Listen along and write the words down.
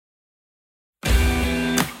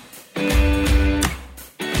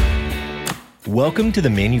Welcome to the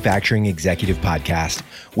Manufacturing Executive Podcast,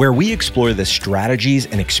 where we explore the strategies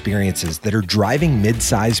and experiences that are driving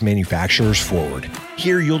mid-sized manufacturers forward.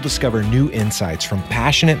 Here you'll discover new insights from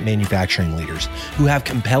passionate manufacturing leaders who have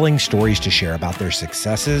compelling stories to share about their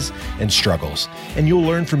successes and struggles. And you'll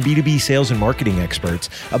learn from B2B sales and marketing experts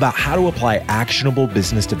about how to apply actionable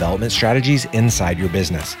business development strategies inside your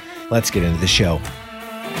business. Let's get into the show.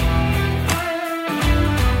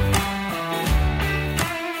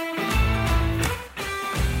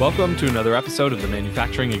 Welcome to another episode of the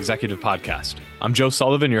Manufacturing Executive Podcast. I'm Joe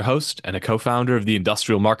Sullivan, your host and a co-founder of the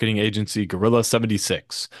industrial marketing agency Gorilla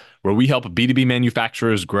 76, where we help B2B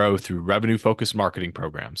manufacturers grow through revenue-focused marketing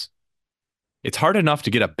programs. It's hard enough to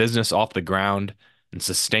get a business off the ground and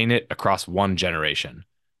sustain it across one generation,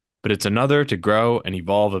 but it's another to grow and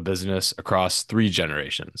evolve a business across 3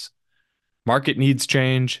 generations. Market needs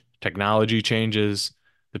change, technology changes,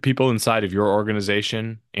 the people inside of your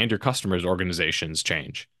organization and your customers' organizations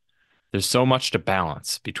change. There's so much to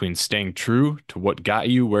balance between staying true to what got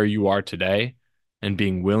you where you are today and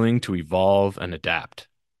being willing to evolve and adapt.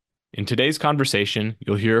 In today's conversation,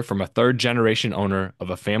 you'll hear from a 3rd-generation owner of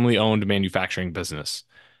a family-owned manufacturing business,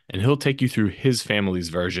 and he'll take you through his family's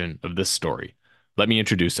version of this story. Let me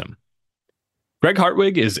introduce him. Greg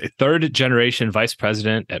Hartwig is a 3rd-generation vice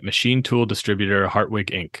president at machine tool distributor Hartwig,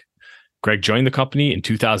 Inc. Greg joined the company in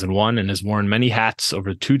 2001 and has worn many hats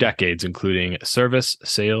over 2 decades, including service,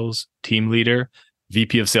 sales, team leader,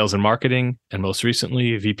 VP of sales and marketing, and most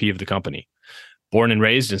recently, VP of the company. Born and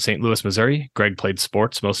raised in St. Louis, Missouri, Greg played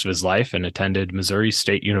sports most of his life and attended Missouri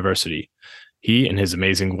State University. He and his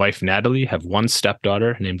amazing wife, Natalie, have 1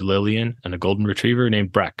 stepdaughter named Lillian and a golden retriever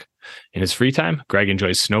named Breck. In his free time, Greg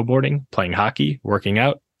enjoys snowboarding, playing hockey, working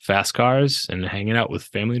out, fast cars, and hanging out with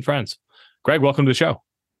family and friends. Greg, welcome to the show.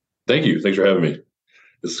 Thank you. Thanks for having me.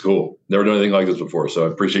 This is cool. Never done anything like this before, so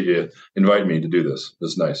I appreciate you inviting me to do this.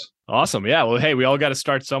 This is nice. Awesome. Yeah. Well, hey, we all got to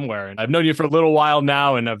start somewhere. And I've known you for a little while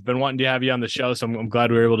now, and I've been wanting to have you on the show, so I'm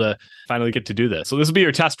glad we were able to finally get to do this. So this will be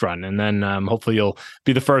your test run, and then hopefully you'll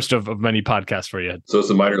be the first of many podcasts for you. So it's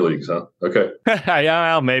the minor leagues, huh? Okay. Yeah,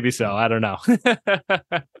 well, maybe so. I don't know.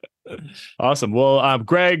 Awesome. Well,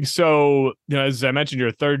 Greg, so as I mentioned, you're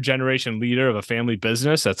a 3rd-generation leader of a family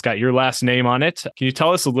business that's got your last name on it. Can you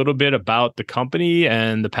tell us a little bit about the company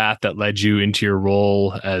and the path that led you into your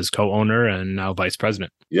role as co-owner and now vice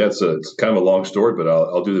president? Yeah, it's kind of a long story, but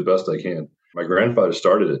I'll do the best I can. My grandfather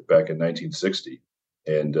started it back in 1960,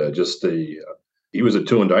 and he was a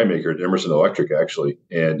tool and die maker at Emerson Electric, actually,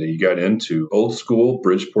 and he got into old school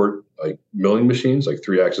Bridgeport like milling machines, like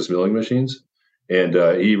 3-axis milling machines. And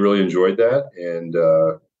he really enjoyed that. And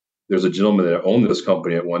there's a gentleman that owned this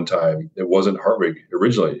company at one time. It wasn't Hartwig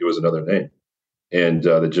originally. It was another name. And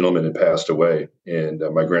the gentleman had passed away. And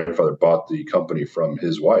my grandfather bought the company from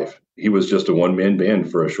his wife. He was just a one-man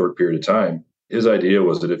band for a short period of time. His idea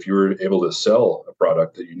was that if you were able to sell a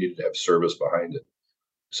product, that you needed to have service behind it.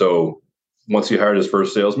 So once he hired his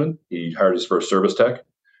first salesman, he hired his first service tech.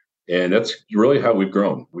 And that's really how we've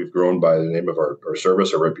grown. We've grown by the name of our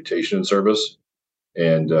service, our reputation in service.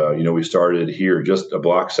 And, we started here just a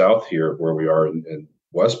block south here where we are in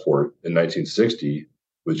Westport in 1960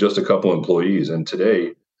 with just a couple employees. And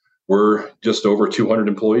today we're just over 200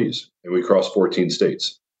 employees and we cross 14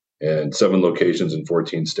 states and 7 locations in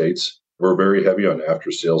 14 states. We're very heavy on after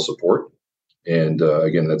sales support. And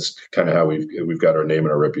again, that's kind of how we've got our name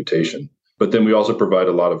and our reputation. But then we also provide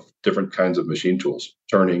a lot of different kinds of machine tools,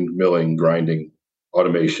 turning, milling, grinding,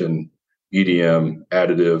 automation, EDM,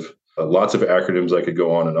 additive. Lots of acronyms I could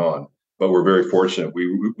go on, but we're very fortunate.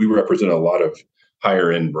 We represent a lot of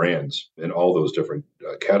higher end brands in all those different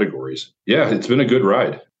categories. Yeah, it's been a good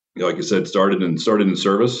ride. Like I said, started in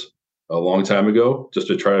service a long time ago, just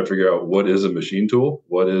to try to figure out what is a machine tool,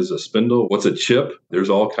 what is a spindle, what's a chip. There's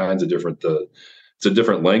all kinds of different. It's a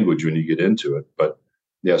different language when you get into it. But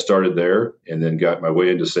yeah, started there and then got my way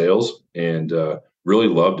into sales and really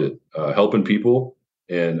loved it, helping people.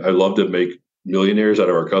 And I love to make millionaires out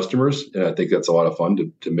of our customers. And I think that's a lot of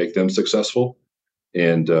fun to make them successful,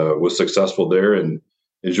 and was successful there and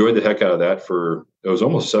enjoyed the heck out of that it was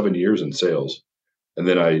almost 7 years in sales. And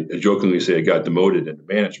then I jokingly say I got demoted into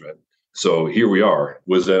management. So here we are,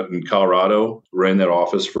 was in Colorado, ran that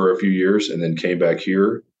office for a few years and then came back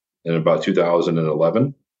here in about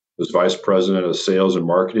 2011, was vice president of sales and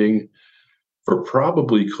marketing for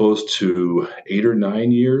probably close to 8 or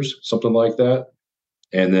 9 years, something like that.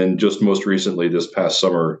 And then just most recently, this past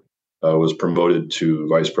summer, was promoted to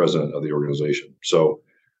vice president of the organization. So,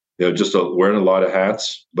 just wearing a lot of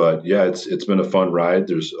hats. But yeah, it's been a fun ride.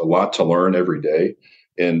 There's a lot to learn every day.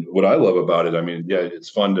 And what I love about it, it's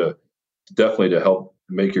fun to definitely to help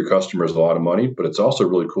make your customers a lot of money, but it's also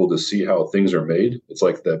really cool to see how things are made. It's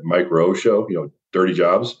like that Mike Rowe show, Dirty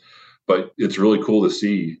Jobs, but it's really cool to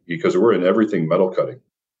see because we're in everything metal cutting.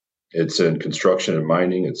 It's in construction and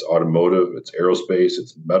mining, it's automotive, it's aerospace,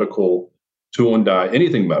 it's medical, tool and die,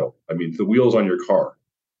 anything metal. I mean, the wheels on your car,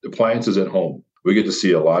 appliances at home. We get to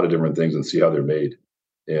see a lot of different things and see how they're made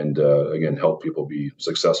and, again, help people be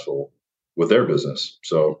successful with their business.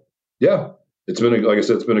 So, yeah, like I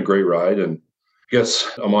said, it's been a great ride. And I guess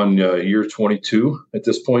I'm on year 22 at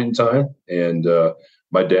this point in time. And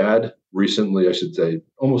my dad recently, I should say,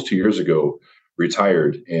 almost 2 years ago,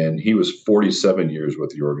 retired, and he was 47 years with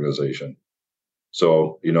the organization.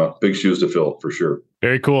 So, big shoes to fill for sure.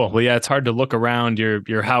 Very cool. Well, yeah, it's hard to look around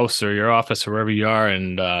your house or your office or wherever you are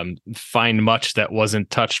and find much that wasn't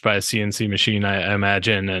touched by a CNC machine, I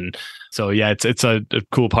imagine. And so, yeah, it's a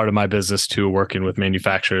cool part of my business too, working with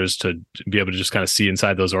manufacturers to be able to just kind of see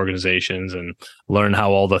inside those organizations and learn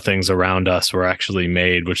how all the things around us were actually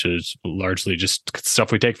made, which is largely just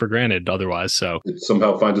stuff we take for granted otherwise. So it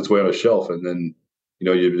somehow finds its way on a shelf, and then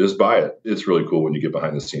you just buy it. It's really cool when you get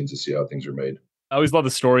behind the scenes to see how things are made. I always love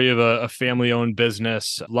the story of a family-owned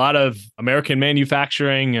business. A lot of American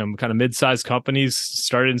manufacturing and kind of mid-sized companies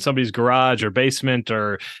started in somebody's garage or basement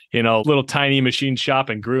or, little tiny machine shop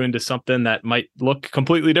and grew into something that might look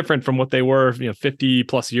completely different from what they were, 50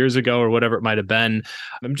 plus years ago or whatever it might have been.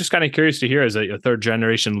 I'm just kind of curious to hear, as a third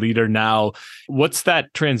generation leader now, what's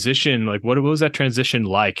that transition like? What was that transition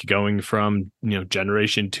like going from,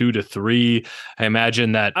 generation 2 to 3? I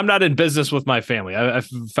imagine that I'm not in business with my family. I've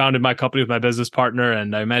founded my company with my business partner,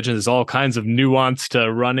 and I imagine there's all kinds of nuance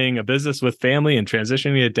to running a business with family and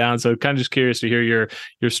transitioning it down. So kind of just curious to hear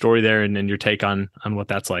your story there and your take on what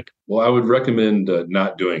that's like. Well, I would recommend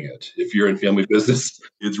not doing it. If you're in family business,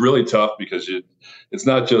 it's really tough because it's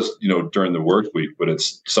not just, during the work week, but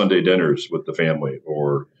it's Sunday dinners with the family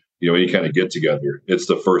or, any kind of get together. It's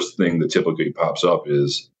the first thing that typically pops up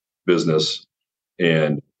is business.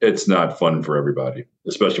 And it's not fun for everybody,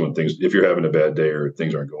 especially if you're having a bad day or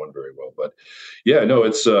things aren't going very well. But yeah, no,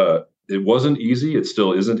 it wasn't easy. It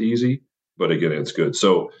still isn't easy, but again, it's good.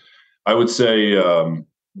 So I would say,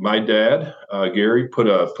 my dad, Gary, put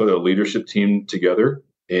a leadership team together.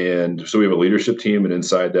 And so we have a leadership team, and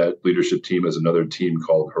inside that leadership team is another team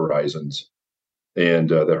called Horizons. And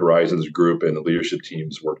the Horizons group and the leadership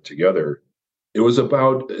teams work together. It was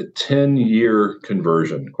about a 10-year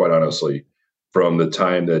conversion, quite honestly, from the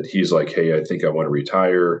time that he's like, hey, I think I want to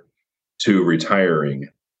retire, to retiring.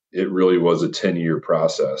 It really was a 10-year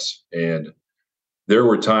process. And there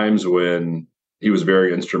were times when he was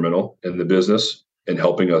very instrumental in the business and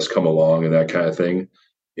helping us come along and that kind of thing.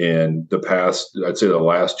 And I'd say the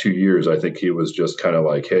last 2 years, I think he was just kind of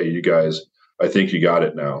like, hey, you guys, I think you got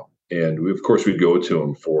it now. And of course, we'd go to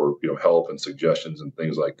him for, help and suggestions and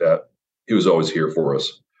things like that. He was always here for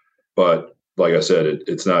us. But like I said,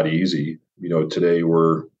 it's not easy. Today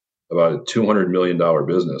we're about a $200 million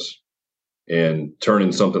business, and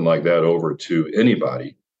turning something like that over to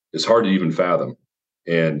anybody is hard to even fathom.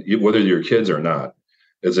 And whether you're kids or not,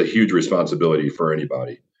 it's a huge responsibility for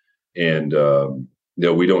anybody. And,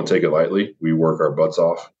 we don't take it lightly. We work our butts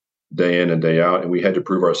off day in and day out. And we had to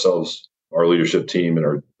prove ourselves, our leadership team and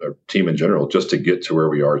our team in general, just to get to where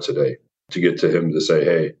we are today, to get to him to say,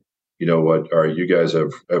 hey, you know what? All right, you guys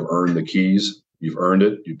have earned the keys. You've earned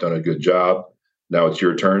it. You've done a good job. Now it's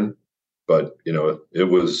your turn. But, it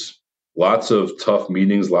was lots of tough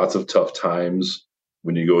meetings, lots of tough times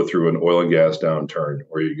when you go through an oil and gas downturn,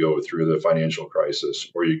 or you go through the financial crisis,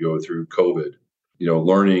 or you go through COVID,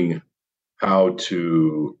 learning how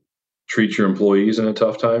to treat your employees in a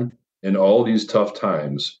tough time. And all these tough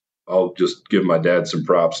times, I'll just give my dad some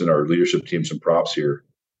props and our leadership team some props here.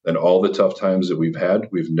 And all the tough times that we've had,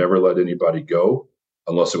 we've never let anybody go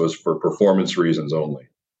unless it was for performance reasons only.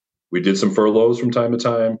 We did some furloughs from time to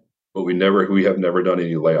time, but we have never done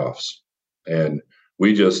any layoffs. And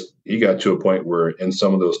he got to a point where in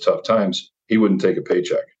some of those tough times, he wouldn't take a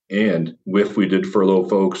paycheck. And if we did furlough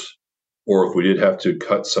folks, or if we did have to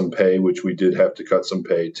cut some pay, which we did have to cut some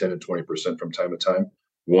pay, 10 and 20% from time to time,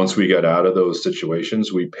 once we got out of those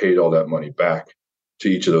situations, we paid all that money back to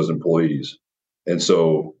each of those employees. And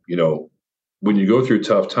so, when you go through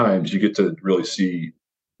tough times, you get to really see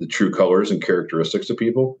the true colors and characteristics of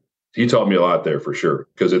people. He taught me a lot there for sure,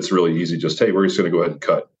 because it's really easy. Just, hey, we're just going to go ahead and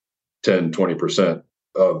cut 10, 20%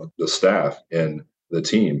 of the staff and the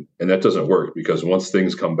team. And that doesn't work, because once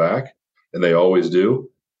things come back, and they always do,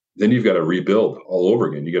 then you've got to rebuild all over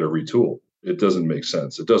again. You got to retool. It doesn't make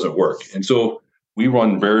sense. It doesn't work. And so we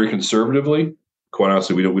run very conservatively. Quite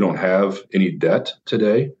honestly, we don't have any debt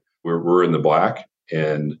today. We're in the black,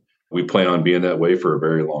 and We plan on being that way for a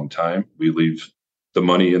very long time. We leave the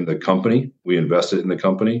money in the company. We invest it in the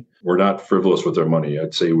company. We're not frivolous with our money.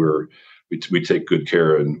 I'd say we take good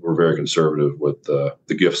care, and we're very conservative with the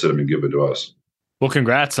gifts that have been given to us. Well,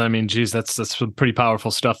 congrats. I mean, geez, that's some pretty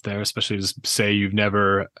powerful stuff there, especially to say you've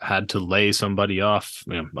never had to lay somebody off,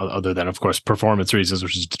 other than, of course, performance reasons,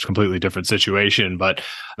 which is a completely different situation. But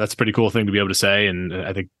that's a pretty cool thing to be able to say. And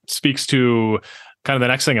I think speaks to kind of the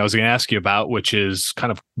next thing I was going to ask you about, which is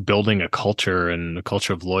kind of building a culture and a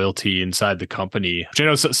culture of loyalty inside the company, which I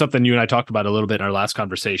know is something you and I talked about a little bit in our last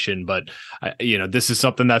conversation, but this is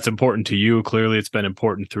something that's important to you. Clearly, it's been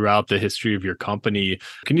important throughout the history of your company.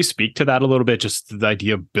 Can you speak to that a little bit? Just the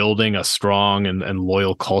idea of building a strong and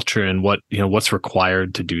loyal culture, and what's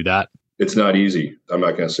required to do that? It's not easy. I'm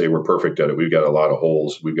not going to say we're perfect at it. We've got a lot of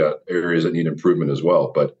holes. We've got areas that need improvement as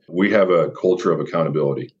well. But we have a culture of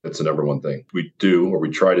accountability. That's the number one thing. We do, or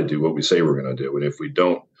we try to do, what we say we're going to do. And if we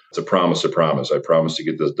don't, it's a promise. I promise to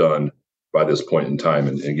get this done by this point in time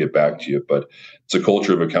and get back to you. But it's a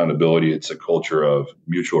culture of accountability. It's a culture of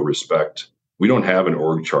mutual respect. We don't have an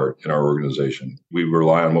org chart in our organization. We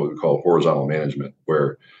rely on what we call horizontal management,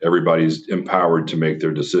 where everybody's empowered to make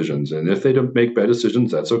their decisions. And if they don't make bad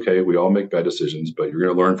decisions, that's okay. We all make bad decisions, but you're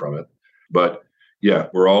going to learn from it. But yeah,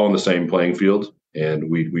 we're all on the same playing field,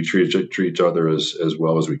 and we treat each other as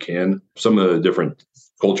well as we can. Some of the different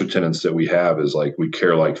culture tenets that we have is like, we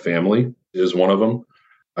care like family is one of them.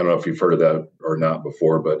 I don't know if you've heard of that or not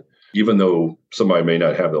before, but even though somebody may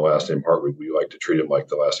not have the last name Hartwig, we like to treat them like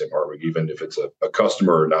the last name Hartwig, even if it's a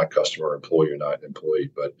customer or not customer, employee or not employee.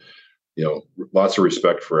 But, lots of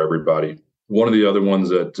respect for everybody. One of the other ones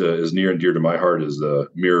that is near and dear to my heart is the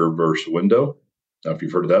mirror versus window. I don't know if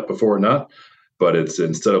you've heard of that before or not, but it's,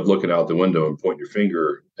 instead of looking out the window and pointing your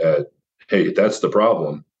finger at, hey, that's the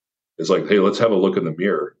problem, it's like, hey, let's have a look in the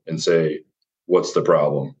mirror and say, what's the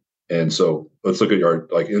problem? And so let's look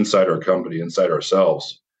at inside our company, inside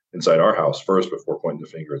ourselves, inside our house first before pointing the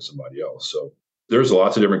finger at somebody else. So there's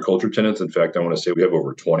lots of different culture tenets. In fact, I want to say we have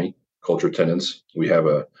over 20 culture tenets. We have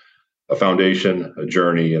a foundation, a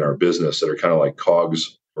journey in our business that are kind of like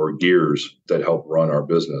cogs or gears that help run our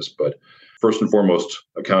business. But first and foremost,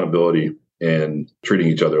 accountability and treating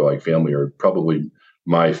each other like family are probably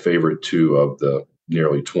my favorite two of the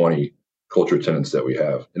nearly 20 culture tenets that we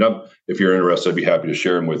have. And if you're interested, I'd be happy to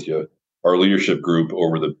share them with you. Our leadership group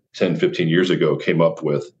over the 10, 15 years ago came up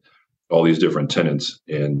with all these different tenets,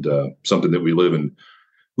 and something that we live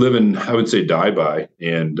in, I would say, die by.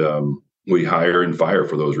 And we hire and fire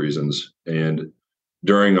for those reasons. And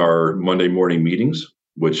during our Monday morning meetings,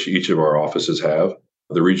 which each of our offices have,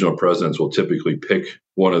 the regional presidents will typically pick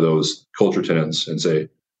one of those culture tenets and say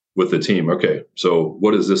with the team, okay, so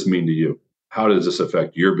what does this mean to you? How does this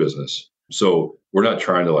affect your business? So we're not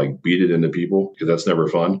trying to beat it into people, because that's never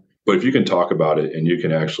fun. But if you can talk about it and you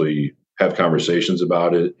can actually have conversations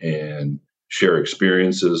about it and share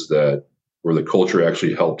experiences where the culture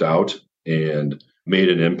actually helped out and made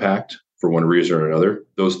an impact for one reason or another,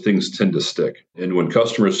 those things tend to stick. And when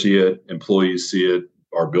customers see it, employees see it,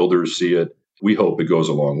 our builders see it, we hope it goes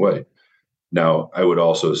a long way. Now, I would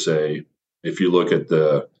also say, if you look at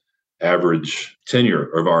the average tenure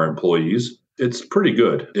of our employees, it's pretty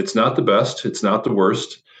good. It's not the best. It's not the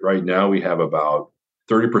worst. Right now, we have about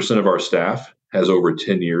 30% of our staff has over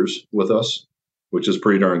 10 years with us, which is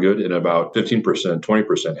pretty darn good. And about 15%,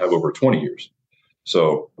 20% have over 20 years.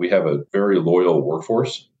 So we have a very loyal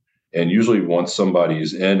workforce. And usually once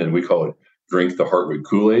somebody's in, and we call it drink the Hartwig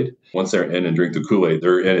Kool-Aid, once they're in and drink the Kool-Aid,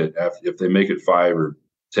 they're in it. If they make it 5 or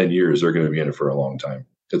 10 years, they're going to be in it for a long time.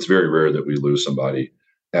 It's very rare that we lose somebody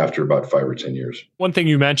after about 5 or 10 years. One thing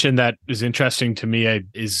you mentioned that is interesting to me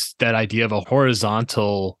is that idea of a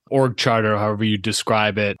horizontal org chart, or however you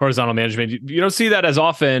describe it, horizontal management. You don't see that as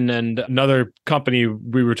often. And another company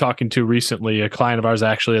we were talking to recently, a client of ours,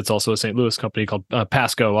 actually, it's also a St. Louis company called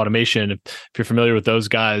Pasco Automation. If you're familiar with those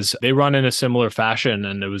guys, they run in a similar fashion.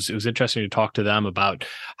 And it was interesting to talk to them about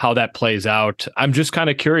how that plays out. I'm just kind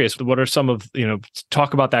of curious, what are some of,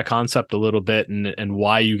 talk about that concept a little bit, and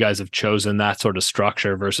why you guys have chosen that sort of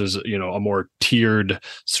structure versus, a more tiered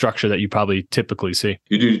structure that you probably typically see.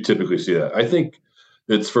 You do typically see that. I think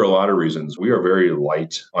it's for a lot of reasons. We are very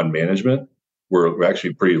light on management. We're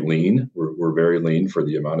actually pretty lean. We're very lean for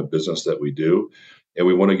the amount of business that we do. And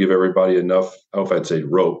we want to give everybody enough, I don't know if I'd say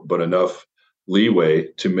rope, but enough leeway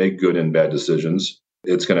to make good and bad decisions.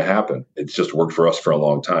 It's going to happen. It's just worked for us for a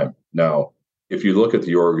long time. Now, if you look at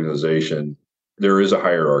the organization, there is a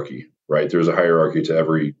hierarchy, right? There's a hierarchy to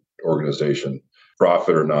every organization,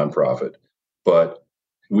 profit or nonprofit. But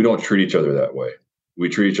we don't treat each other that way. We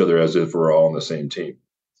treat each other as if we're all on the same team.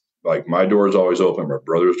 Like my door is always open. My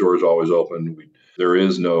brother's door is always open. There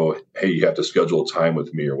is no, hey, you have to schedule time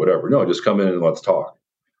with me or whatever. No, just come in and let's talk.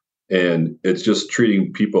 And it's just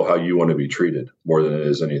treating people how you want to be treated more than it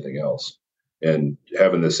is anything else. And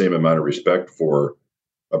having the same amount of respect for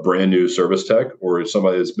a brand new service tech or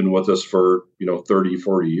somebody that's been with us for, 30,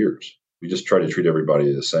 40 years. We just try to treat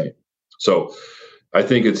everybody the same. So I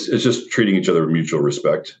think it's just treating each other with mutual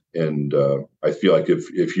respect. And I feel like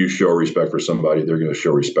if you show respect for somebody, they're going to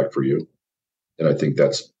show respect for you. And I think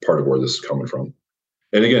that's part of where this is coming from.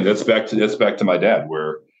 And again, that's back to my dad,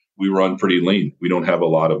 where we run pretty lean. We don't have a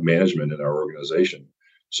lot of management in our organization.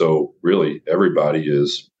 So really, everybody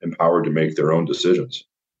is empowered to make their own decisions.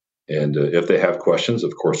 And if they have questions,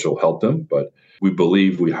 of course, we'll help them. But we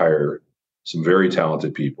believe we hire some very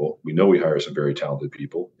talented people. We know we hire some very talented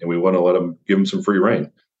people, and we want to give them some free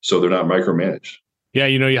rein so they're not micromanaged. Yeah,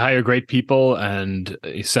 you hire great people and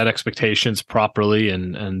you set expectations properly,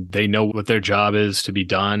 and they know what their job is to be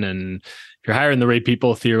done. And if you're hiring the right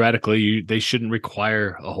people, theoretically, they shouldn't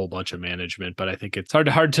require a whole bunch of management. But I think it's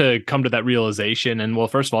hard to come to that realization. And well,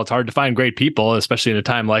 first of all, it's hard to find great people, especially in a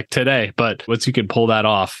time like today. But once you can pull that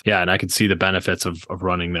off, yeah, and I can see the benefits of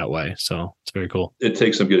running that way. So it's very cool. It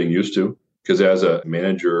takes some getting used to, because as a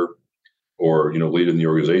manager or leading the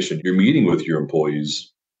organization, you're meeting with your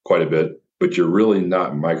employees quite a bit, but you're really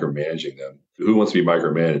not micromanaging them. Who wants to be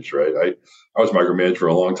micromanaged, right? I was micromanaged for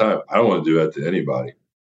a long time. I don't want to do that to anybody.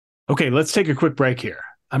 Okay, let's take a quick break here.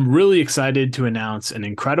 I'm really excited to announce an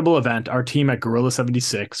incredible event our team at Gorilla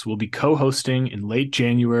 76 will be co-hosting in late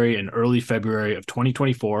January and early February of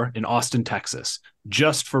 2024 in Austin, Texas,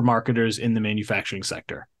 just for marketers in the manufacturing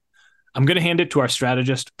sector. I'm going to hand it to our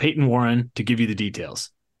strategist, Peyton Warren, to give you the details.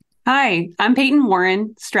 Hi, I'm Peyton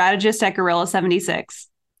Warren, strategist at Gorilla 76.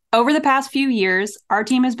 Over the past few years, our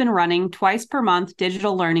team has been running twice per month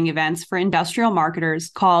digital learning events for industrial marketers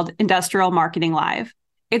called Industrial Marketing Live.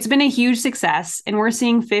 It's been a huge success, and we're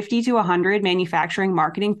seeing 50 to 100 manufacturing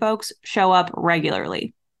marketing folks show up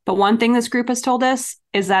regularly. But one thing this group has told us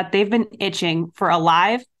is that they've been itching for a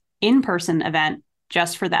live, in-person event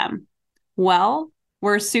just for them. Well,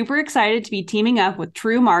 we're super excited to be teaming up with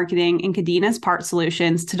True Marketing and Cadena's Part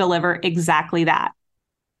Solutions to deliver exactly that.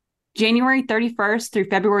 January 31st through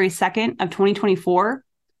February 2nd of 2024,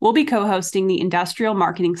 we'll be co-hosting the Industrial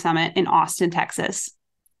Marketing Summit in Austin, Texas.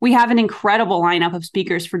 We have an incredible lineup of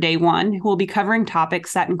speakers for day one who will be covering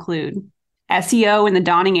topics that include SEO in the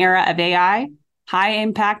dawning era of AI,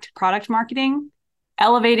 high-impact product marketing,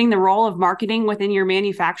 elevating the role of marketing within your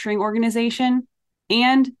manufacturing organization,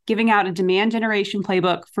 and giving out a demand generation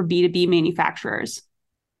playbook for B2B manufacturers.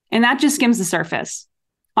 And that just skims the surface.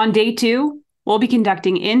 On day two, we'll be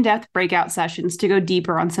conducting in-depth breakout sessions to go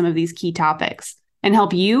deeper on some of these key topics and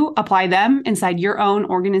help you apply them inside your own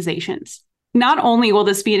organizations. Not only will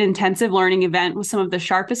this be an intensive learning event with some of the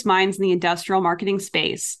sharpest minds in the industrial marketing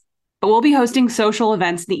space, but we'll be hosting social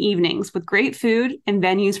events in the evenings with great food and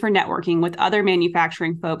venues for networking with other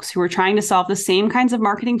manufacturing folks who are trying to solve the same kinds of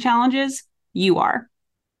marketing challenges you are.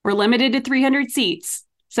 We're limited to 300 seats,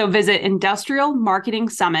 so visit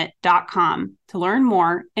industrialmarketingsummit.com to learn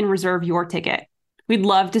more and reserve your ticket. We'd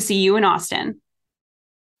love to see you in Austin.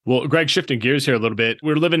 Well, Greg, shifting gears here a little bit,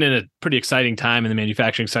 we're living in a pretty exciting time in the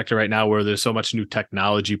manufacturing sector right now where there's so much new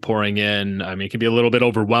technology pouring in. I mean, it can be a little bit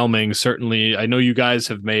overwhelming. Certainly, I know you guys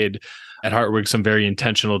have made at Hartwig some very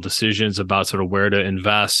intentional decisions about sort of where to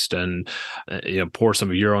invest and pour some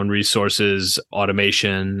of your own resources,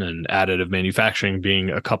 automation and additive manufacturing being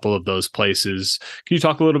a couple of those places. Can you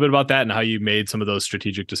talk a little bit about that and how you made some of those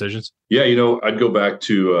strategic decisions? Yeah, I'd go back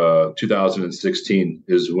to 2016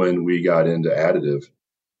 is when we got into additive.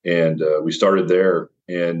 And we started there,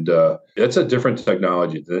 and it's a different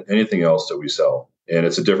technology than anything else that we sell. And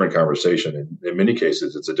it's a different conversation. And in many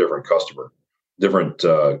cases, it's a different customer, different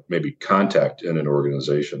maybe contact in an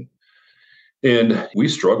organization. And we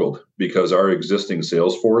struggled because our existing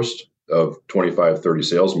sales force of 25, 30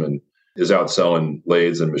 salesmen is out selling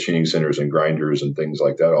lathes and machining centers and grinders and things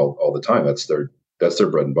like that all the time. That's their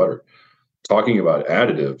bread and butter. Talking about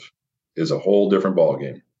additive is a whole different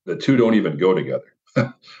ballgame. The two don't even go together.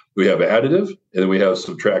 We have additive and then we have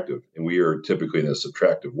subtractive, and we are typically in a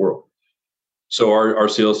subtractive world. So our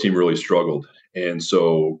sales team really struggled. And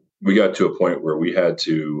so we got to a point where we had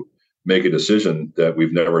to make a decision that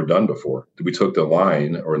we've never done before. We took the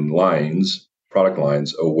product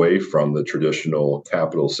lines away from the traditional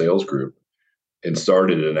capital sales group and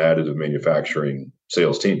started an additive manufacturing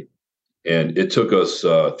sales team. And it took us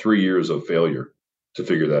 3 years of failure to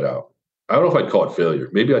figure that out. I don't know if I'd call it failure.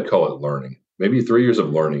 Maybe I'd call it learning. Maybe 3 years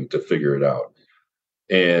of learning to figure it out.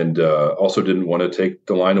 And also didn't want to take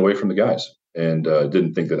the line away from the guys. and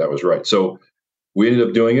didn't think that that was right. So we ended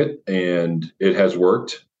up doing it, and it has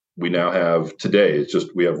worked. We now have today,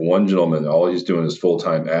 we have one gentleman, all he's doing is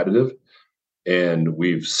full-time additive. And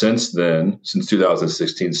we've since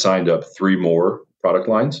 2016, signed up 3 more product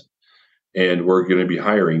lines. And we're going to be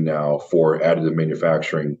hiring now for additive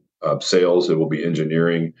manufacturing sales. It will be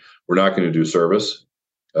engineering. We're not going to do service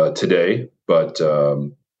today, but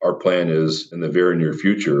our plan is in the very near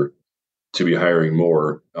future to be hiring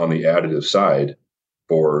more on the additive side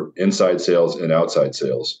for inside sales and outside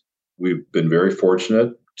sales. We've been very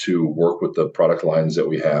fortunate to work with the product lines that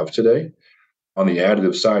we have today. On the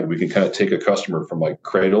additive side, we can kind of take a customer from like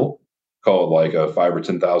cradle, call it like a $5,000 or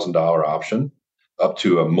 $10,000 option, up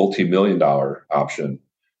to a multi-million-dollar option.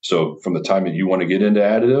 So from the time that you want to get into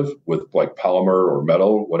additive with like polymer or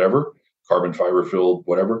metal, whatever, carbon fiber filled,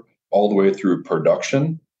 whatever, all the way through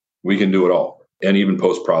production, we can do it all, and even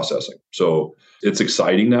post-processing. So it's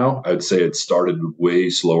exciting now. I'd say it started way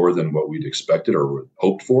slower than what we'd expected or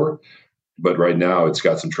hoped for, but right now it's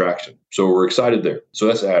got some traction. So we're excited there. So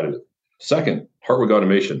that's additive. Second, Hartwig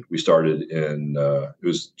Automation, we started it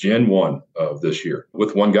was Jan 1 of this year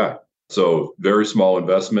with one guy. So very small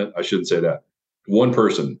investment. I shouldn't say that. One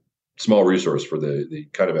person, small resource for the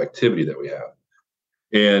kind of activity that we have.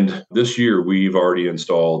 And this year, we've already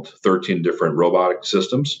installed 13 different robotic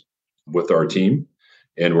systems with our team,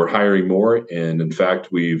 and we're hiring more. And in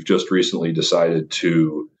fact, we've just recently decided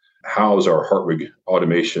to house our Hartwig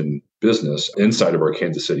Automation business inside of our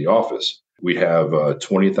Kansas City office. We have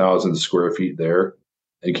 20,000 square feet there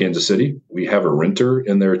in Kansas City. We have a renter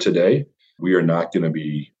in there today. We are not going to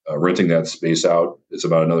be renting that space out. It's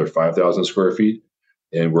about another 5,000 square feet.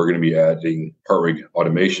 And we're going to be adding Hartwig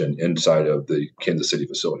Automation inside of the Kansas City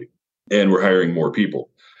facility. And we're hiring more people.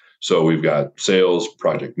 So we've got sales,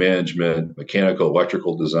 project management, mechanical,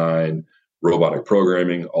 electrical design, robotic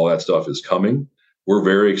programming, all that stuff is coming. We're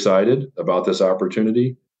very excited about this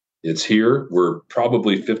opportunity. It's here. We're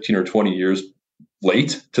probably 15 or 20 years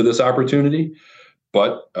late to this opportunity,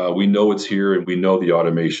 but we know it's here, and we know the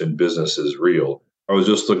automation business is real. I was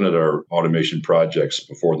just looking at our automation projects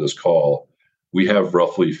before this call. We have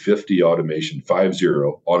roughly 50 automation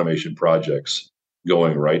projects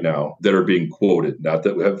going right now that are being quoted, not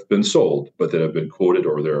that have been sold, but that have been quoted,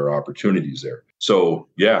 or there are opportunities there. So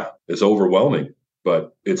yeah, it's overwhelming,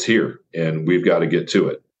 but it's here, and we've got to get to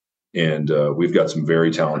it. And we've got some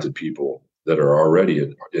very talented people that are already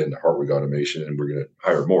in Hartwig Automation, and we're going to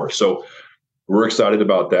hire more. So we're excited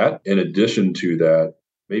about that. In addition to that,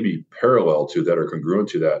 maybe parallel to that or congruent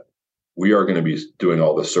to that, we are going to be doing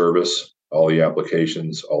all the service, all the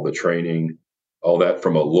applications, all the training, all that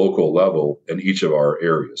from a local level in each of our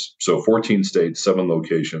areas. So 14 states, 7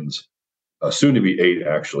 locations, soon to be 8,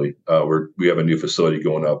 actually. We have a new facility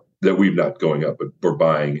going up that we're not going up, but we're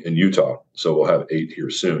buying in Utah. So we'll have 8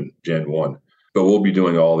 here soon, Jan 1. But we'll be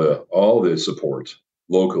doing all the support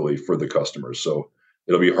locally for the customers. So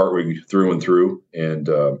it'll be Hartwig through and through, and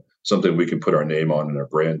something we can put our name on and our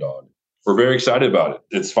brand on. We're very excited about it.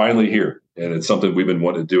 It's finally here, and it's something we've been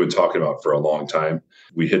wanting to do and talking about for a long time.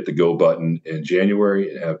 We hit the go button in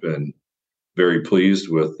January and have been very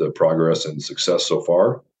pleased with the progress and success so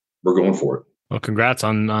far. We're going for it. Well, congrats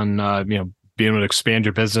on being able to expand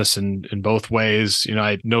your business in both ways.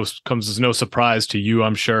 I know comes as no surprise to you,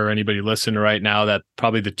 I'm sure, anybody listening right now, that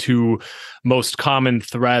probably the 2 most common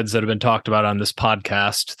threads that have been talked about on this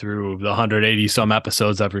podcast through the 180 some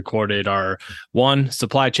episodes I've recorded are 1,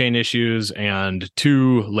 supply chain issues, and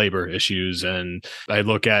 2, labor issues. And I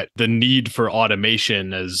look at the need for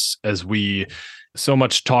automation as we so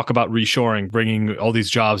much talk about reshoring, bringing all these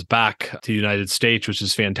jobs back to the United States, which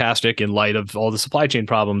is fantastic in light of all the supply chain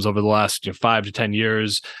problems over the last 5 to 10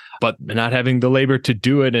 years, but not having the labor to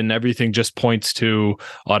do it. And everything just points to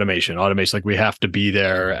automation, like we have to be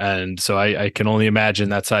there. And so I can only imagine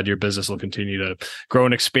that side of your business will continue to grow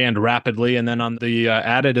and expand rapidly. And then on the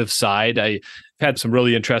additive side, I had some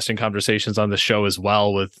really interesting conversations on the show as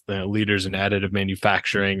well with leaders in additive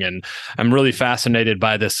manufacturing. And I'm really fascinated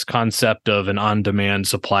by this concept of an on-demand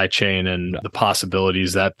supply chain and the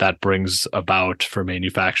possibilities that brings about for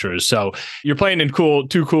manufacturers. So you're playing in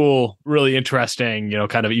two cool, really interesting,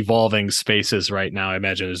 kind of evolving spaces right now. I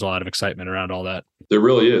imagine there's a lot of excitement around all that. There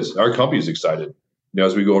really is. Our company's excited.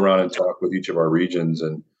 As we go around and talk with each of our regions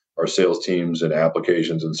and our sales teams and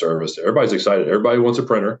applications and service, everybody's excited. Everybody wants a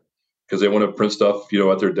printer, because they want to print stuff,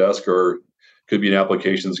 at their desk, or could be an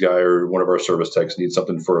applications guy or one of our service techs needs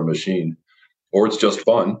something for a machine, or it's just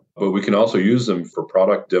fun. But we can also use them for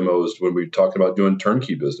product demos when we talk about doing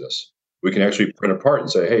turnkey business. We can actually print a part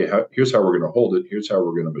and say, hey, here's how we're going to hold it. Here's how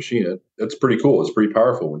we're going to machine it. That's pretty cool. It's pretty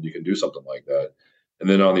powerful when you can do something like that. And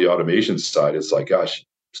then on the automation side, it's like, gosh,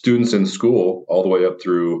 students in school all the way up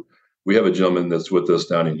through, we have a gentleman that's with us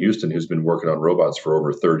down in Houston who's been working on robots for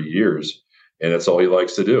over 30 years, and it's all he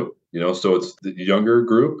likes to do. So it's the younger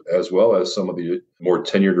group as well as some of the more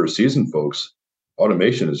tenured or seasoned folks.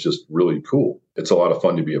 Automation is just really cool. It's a lot of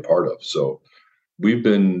fun to be a part of. So we've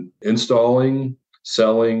been installing,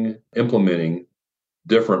 selling, implementing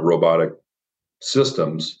different robotic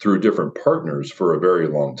systems through different partners for a very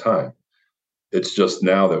long time. It's just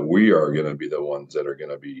now that we are going to be the ones that are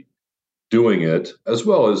going to be doing it, as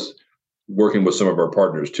well as working with some of our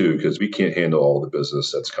partners too, because we can't handle all the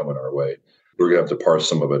business that's coming our way. We're going to have to parse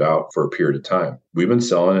some of it out for a period of time. We've been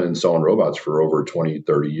selling and installing robots for over 20,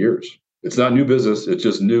 30 years. It's not new business. It's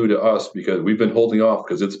just new to us because we've been holding off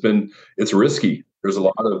because it's risky. There's a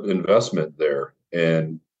lot of investment there.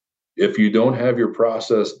 And if you don't have your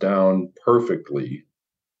process down perfectly,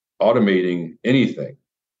 automating anything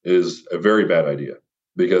is a very bad idea,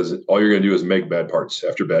 because all you're going to do is make bad parts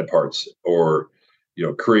after bad parts, or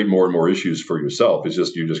create more and more issues for yourself. You're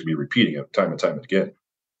just going to be repeating it time and time again.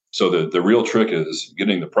 So the real trick is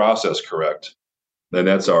getting the process correct. Then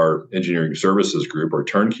that's our engineering services group, our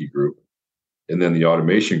turnkey group. And then the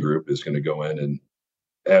automation group is going to go in and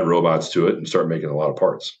add robots to it and start making a lot of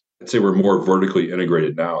parts. I'd say we're more vertically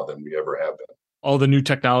integrated now than we ever have been. All the new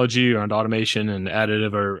technology around automation and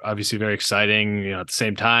additive are obviously very exciting. At the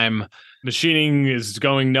same time, machining is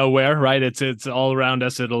going nowhere, right? It's all around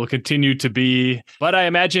us. It'll continue to be. But I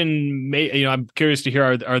imagine, I'm curious to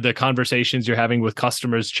hear, are the conversations you're having with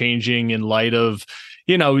customers changing in light of,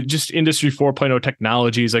 just industry 4.0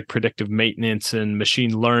 technologies like predictive maintenance and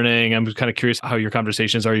machine learning? I'm kind of curious how your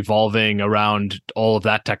conversations are evolving around all of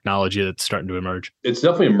that technology that's starting to emerge. It's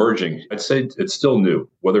definitely emerging. I'd say it's still new,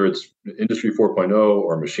 whether it's industry 4.0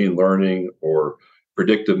 or machine learning or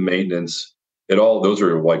predictive maintenance. Those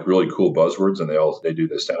are like really cool buzzwords, and they do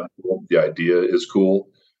this sound cool. The idea is cool.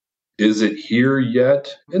 Is it here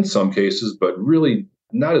yet? In some cases, but really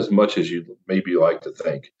not as much as you'd maybe like to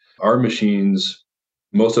think. Our machines,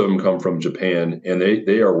 most of them come from Japan, and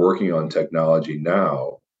they are working on technology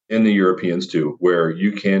now, and the Europeans too, where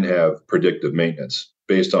you can have predictive maintenance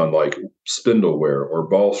based on like spindle wear or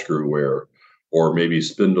ball screw wear, or maybe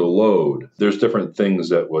spindle load. There's different things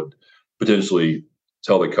that would potentially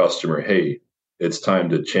tell the customer, hey, it's time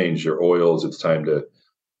to change your oils. It's time to,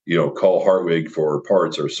 call Hartwig for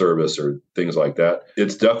parts or service or things like that.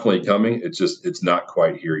 It's definitely coming. It's not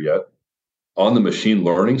quite here yet. On the machine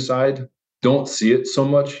learning side, don't see it so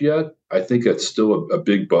much yet. I think that's still a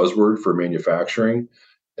big buzzword for manufacturing.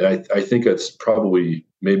 And I think that's probably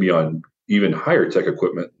maybe on even higher tech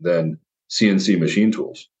equipment than CNC machine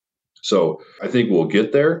tools. So I think we'll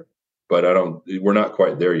get there, but we're not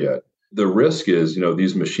quite there yet. The risk is,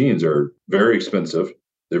 these machines are very expensive.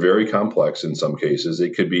 They're very complex in some cases. They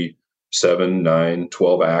could be 7, 9,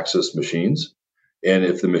 12 axis machines. And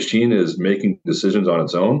if the machine is making decisions on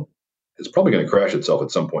its own, it's probably going to crash itself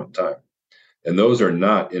at some point in time. And those are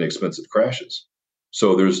not inexpensive crashes.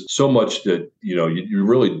 So there's so much that, you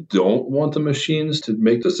really don't want the machines to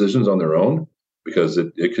make decisions on their own, because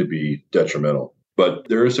it could be detrimental. But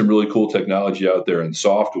there is some really cool technology out there in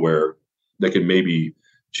software that can maybe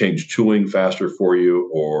change tooling faster for you,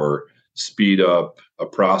 or speed up a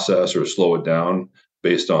process or slow it down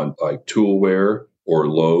based on like tool wear or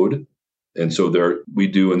load. And so we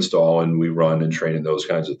do install and we run and train in those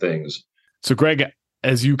kinds of things. So Greg,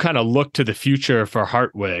 as you kind of look to the future for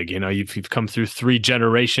Hartwig, you've come through 3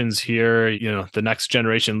 generations here, the next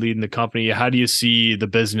generation leading the company. How do you see the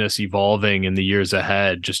business evolving in the years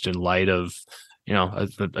ahead, just in light of,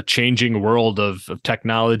 a changing world of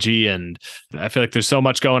technology? And I feel like there's so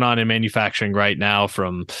much going on in manufacturing right now,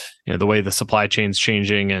 from, the way the supply chain's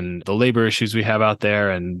changing and the labor issues we have out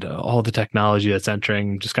there and all the technology that's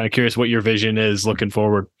entering. Just kind of curious what your vision is looking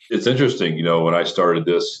forward. It's interesting. When I started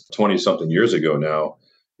this 20 something years ago now,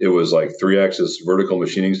 it was like 3-axis vertical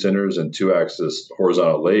machining centers and 2-axis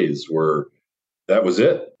horizontal lathes that was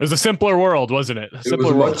it. It was a simpler world, wasn't it? It was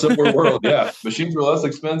a much simpler world. Yeah. Machines were less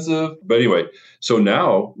expensive. But anyway, so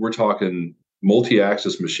now we're talking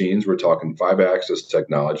multi-axis machines. We're talking 5-axis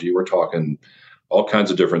technology. We're talking all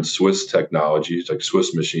kinds of different Swiss technologies, like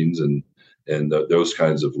Swiss machines and those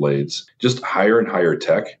kinds of lathes. Just higher and higher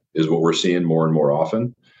tech is what we're seeing more and more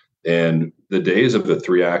often. And the days of the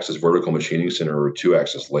 3-axis vertical machining center or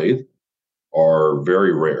 2-axis lathe are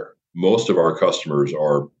very rare. Most of our customers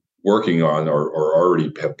are working on or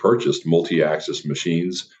already have purchased multi-axis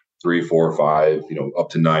machines, 3, 4, 5,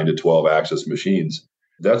 up to 9 to 12 axis machines.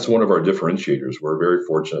 That's one of our differentiators. We're very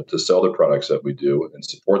fortunate to sell the products that we do and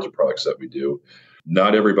support the products that we do.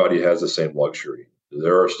 Not everybody has the same luxury.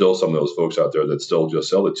 There are still some of those folks out there that still just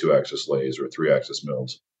sell the 2-axis lathes or 3-axis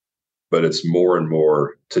mills. But it's more and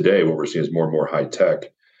more today, what we're seeing is more and more high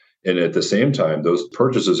tech. And at the same time, those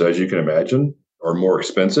purchases, as you can imagine, are more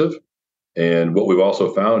expensive. And what we've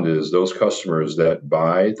also found is those customers that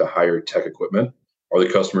buy the higher tech equipment are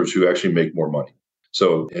the customers who actually make more money.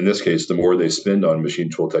 So in this case, the more they spend on machine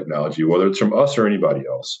tool technology, whether it's from us or anybody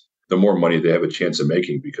else, the more money they have a chance of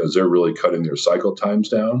making because they're really cutting their cycle times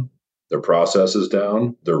down, their processes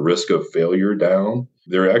down, their risk of failure down.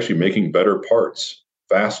 They're actually making better parts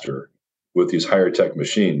faster with these higher tech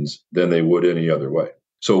machines than they would any other way.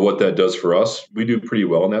 So what that does for us, we do pretty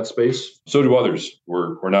well in that space. So do others.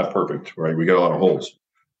 We're not perfect, right? We got a lot of holes.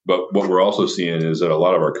 But what we're also seeing is that a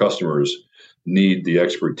lot of our customers need the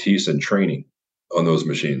expertise and training on those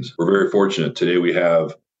machines. We're very fortunate. Today we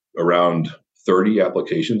have around 30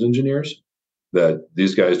 applications engineers that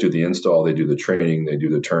these guys do the install, they do the training, they do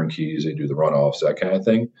the turnkeys, they do the runoffs, that kind of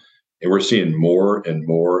thing. And we're seeing more and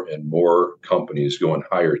more and more companies going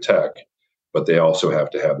higher tech, but they also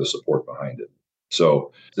have to have the support behind it.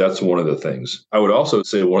 So that's one of the things. I would also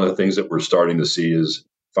say one of the things that we're starting to see is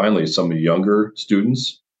finally some younger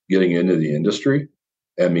students getting into the industry.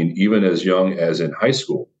 I mean, even as young as in high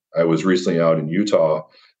school. I was recently out in Utah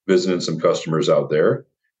visiting some customers out there,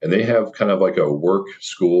 and they have kind of like a work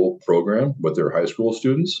school program with their high school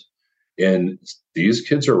students. And these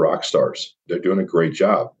kids are rock stars. They're doing a great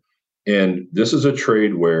job. And this is a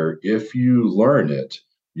trade where if you learn it,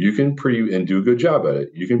 you can and do a good job at it,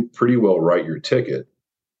 you can pretty well write your ticket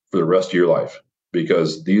for the rest of your life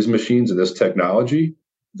because these machines and this technology,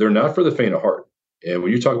 they're not for the faint of heart. And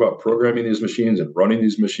when you talk about programming these machines and running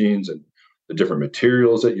these machines and the different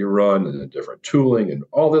materials that you run and the different tooling and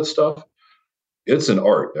all that stuff, it's an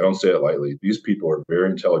art. I don't say it lightly. These people are very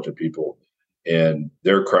intelligent people and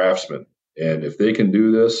they're craftsmen. And if they can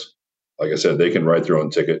do this, like I said, they can write their own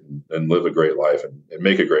ticket and live a great life and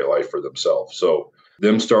make a great life for themselves. So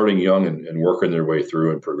them starting young and working their way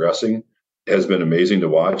through and progressing has been amazing to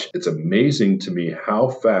watch. It's amazing to me how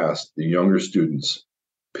fast the younger students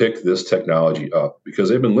pick this technology up because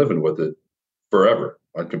they've been living with it forever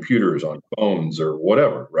on computers, on phones, or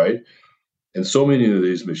whatever, right? And so many of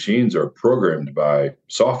these machines are programmed by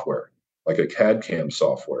software, like a CAD/CAM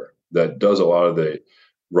software that does a lot of the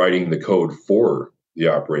writing the code for the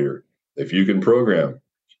operator. If you can program,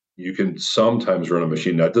 you can sometimes run a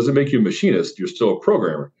machine. That doesn't make you a machinist. You're still a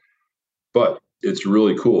programmer. But it's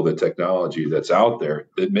really cool, the technology that's out there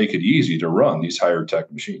that make it easy to run these higher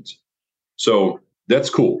tech machines. So that's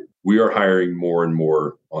cool. We are hiring more and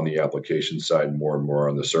more on the application side, more and more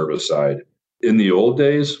on the service side. In the old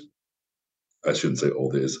days, I shouldn't say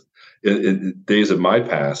old days, in days of my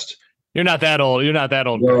past. You're not that old. You're not that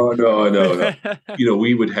old. No.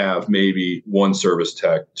 We would have maybe one service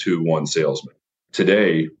tech to one salesman.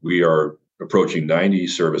 Today, we are approaching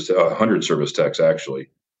 100 service techs actually,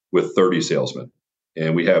 with 30 salesmen.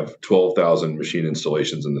 And we have 12,000 machine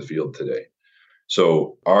installations in the field today.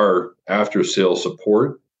 So our after-sales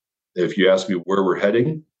support, if you ask me where we're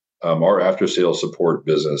heading, our after-sales support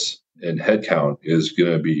business and headcount is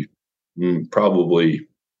going to be probably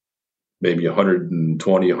maybe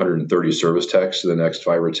 120, 130 service techs in the next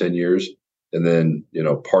 5 or 10 years. And then,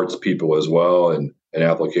 parts people as well and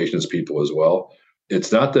applications people as well.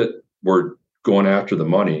 It's not that we're going after the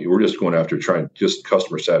money. We're just going after just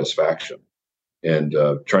customer satisfaction and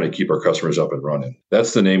trying to keep our customers up and running.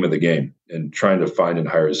 That's the name of the game. And trying to find and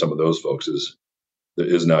hire some of those folks is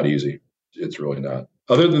not easy. It's really not.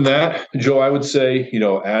 Other than that, Joe, I would say,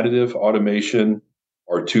 additive automation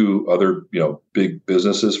are two other, big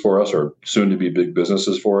businesses for us, or soon to be big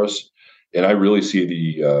businesses for us. And I really see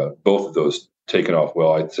the both of those taking off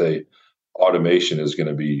well. I'd say automation is going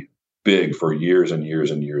to be big for years and years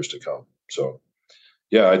and years to come. So,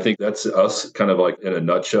 yeah, I think that's us kind of like in a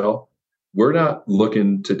nutshell. We're not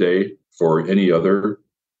looking today for any other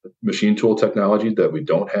machine tool technology that we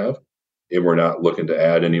don't have. And we're not looking to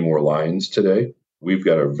add any more lines today. We've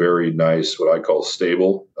got a very nice, what I call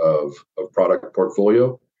stable of product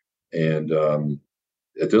portfolio. And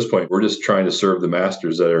at this point, we're just trying to serve the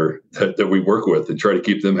masters that we work with and try to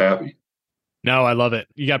keep them happy. No, I love it.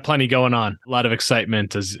 You got plenty going on. A lot of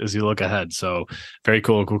excitement as you look ahead. So very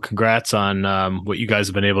cool. Congrats on what you guys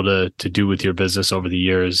have been able to do with your business over the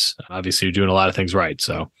years. Obviously, you're doing a lot of things right.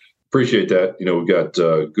 So appreciate that. We've got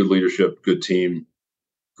good leadership, good team,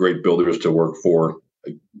 great builders to work for.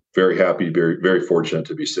 Very happy, very, very fortunate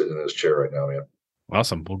to be sitting in this chair right now, man.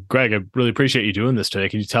 Awesome. Well, Greg, I really appreciate you doing this today.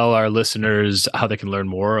 Can you tell our listeners how they can learn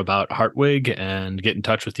more about Hartwig and get in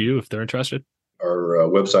touch with you if they're interested? Our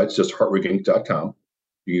website's just hartwiginc.com.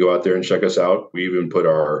 You can go out there and check us out. We even put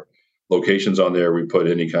our locations on there. We put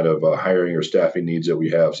any kind of hiring or staffing needs that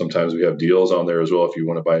we have. Sometimes we have deals on there as well if you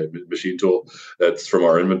want to buy a machine tool that's from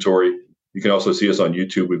our inventory. You can also see us on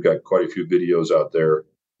YouTube. We've got quite a few videos out there.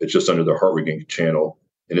 It's just under the Hartwig Inc. channel.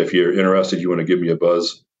 And if you're interested, you want to give me a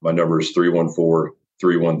buzz, my number is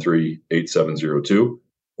 314-313-8702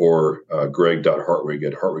 or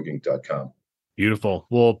greg.hartwig@hartwiginc.com. Beautiful.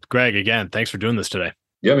 Well, Greg, again, thanks for doing this today.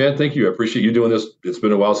 Yeah, man. Thank you. I appreciate you doing this. It's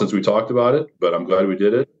been a while since we talked about it, but I'm glad we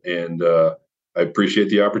did it. And I appreciate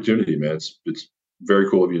the opportunity, man. It's very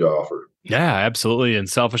cool of you to offer. Yeah, absolutely. And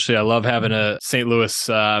selfishly, I love having a St. Louis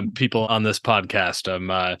people on this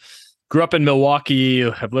podcast. Grew up in Milwaukee.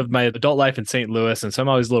 I've lived my adult life in St. Louis, and so I'm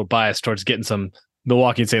always a little biased towards getting some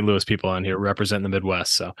Milwaukee and St. Louis people on here representing the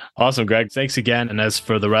Midwest. So awesome, Greg. Thanks again. And as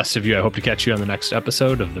for the rest of you, I hope to catch you on the next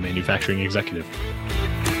episode of The Manufacturing Executive.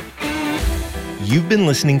 You've been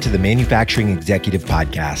listening to the Manufacturing Executive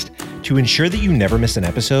Podcast. To ensure that you never miss an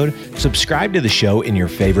episode, subscribe to the show in your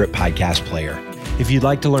favorite podcast player. If you'd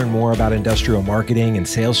like to learn more about industrial marketing and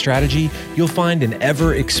sales strategy, you'll find an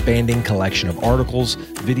ever-expanding collection of articles,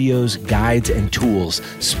 videos, guides, and tools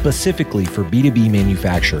specifically for B2B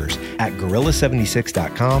manufacturers at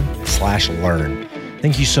gorilla76.com/learn.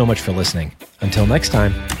 Thank you so much for listening. Until next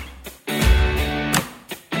time.